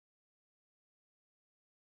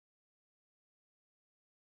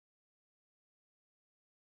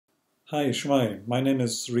Hi, Shameem. My name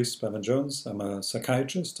is Rhys Bevan Jones. I'm a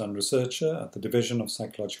psychiatrist and researcher at the Division of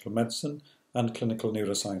Psychological Medicine and Clinical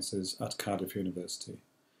Neurosciences at Cardiff University.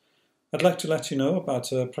 I'd like to let you know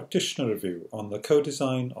about a practitioner review on the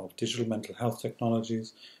co-design of digital mental health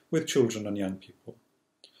technologies with children and young people.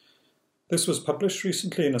 This was published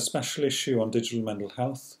recently in a special issue on digital mental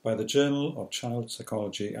health by the Journal of Child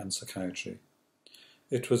Psychology and Psychiatry.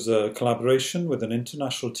 It was a collaboration with an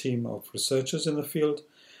international team of researchers in the field,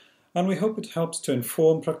 and we hope it helps to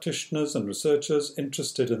inform practitioners and researchers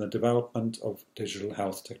interested in the development of digital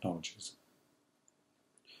health technologies.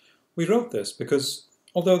 We wrote this because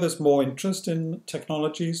although there's more interest in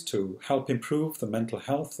technologies to help improve the mental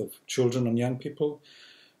health of children and young people,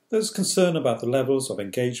 there's concern about the levels of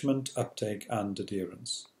engagement, uptake and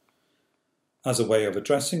adherence. As a way of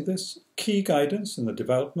addressing this, key guidance in the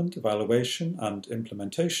development, evaluation and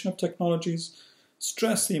implementation of technologies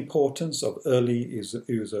stress the importance of early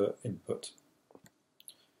user input.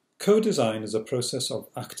 Co-design is a process of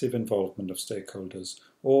active involvement of stakeholders,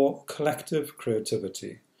 or collective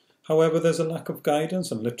creativity. However, there's a lack of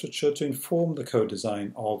guidance and literature to inform the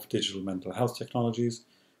co-design of digital mental health technologies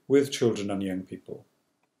with children and young people.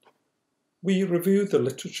 We reviewed the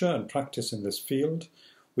literature and practice in this field.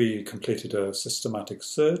 We completed a systematic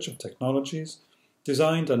search of technologies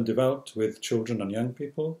designed and developed with children and young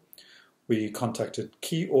people. We contacted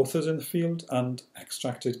key authors in the field and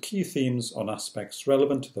extracted key themes on aspects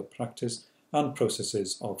relevant to the practice and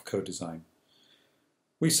processes of co-design.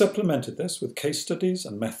 We supplemented this with case studies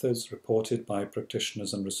and methods reported by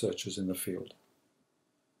practitioners and researchers in the field.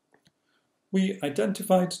 We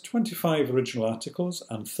identified 25 original articles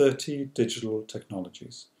and 30 digital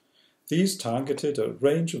technologies. These targeted a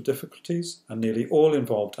range of difficulties and nearly all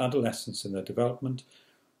involved adolescents in their development,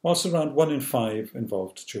 whilst around 1 in 5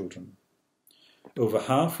 involved children. Over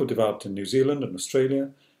half were developed in New Zealand and Australia,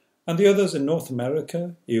 and the others in North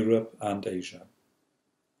America, Europe and Asia.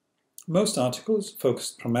 Most articles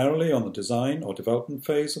focused primarily on the design or development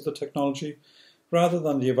phase of the technology, rather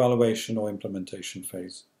than the evaluation or implementation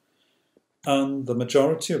phase. And the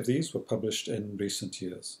majority of these were published in recent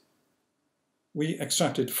years. We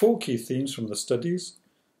extracted 4 key themes from the studies.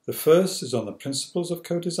 The first is on the principles of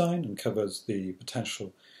co-design and covers the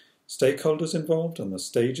potential stakeholders involved and the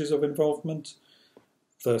stages of involvement.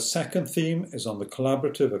 The second theme is on the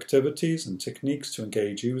collaborative activities and techniques to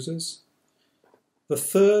engage users. The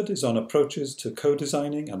third is on approaches to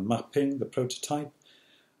co-designing and mapping the prototype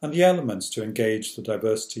and the elements to engage the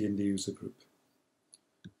diversity in the user group.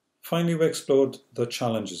 Finally, we explored the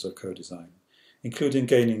challenges of co-design, including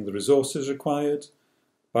gaining the resources required,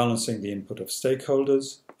 balancing the input of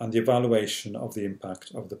stakeholders, and the evaluation of the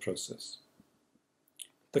impact of the process.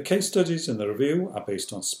 The case studies in the review are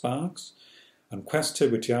based on Sparks and Quest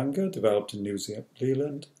Tywyt developed in New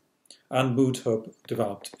Zealand, and Mood Hub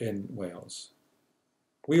developed in Wales.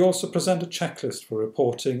 We also present a checklist for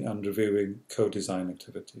reporting and reviewing co-design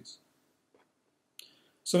activities.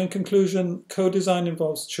 So in conclusion, co-design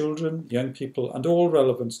involves children, young people and all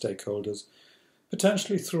relevant stakeholders,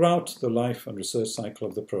 potentially throughout the life and research cycle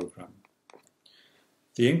of the programme.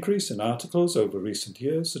 The increase in articles over recent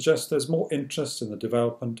years suggests there's more interest in the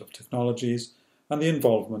development of technologies and the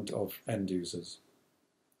involvement of end users.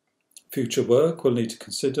 Future work will need to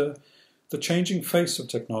consider the changing face of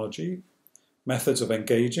technology, methods of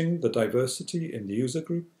engaging the diversity in the user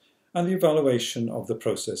group, and the evaluation of the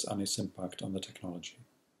process and its impact on the technology.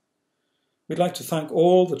 We'd like to thank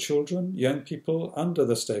all the children, young people and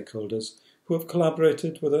other stakeholders who have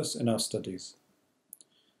collaborated with us in our studies.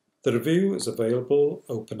 The review is available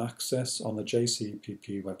open access on the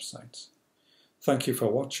JCPP website. Thank you for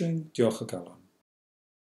watching. Diolch o galon.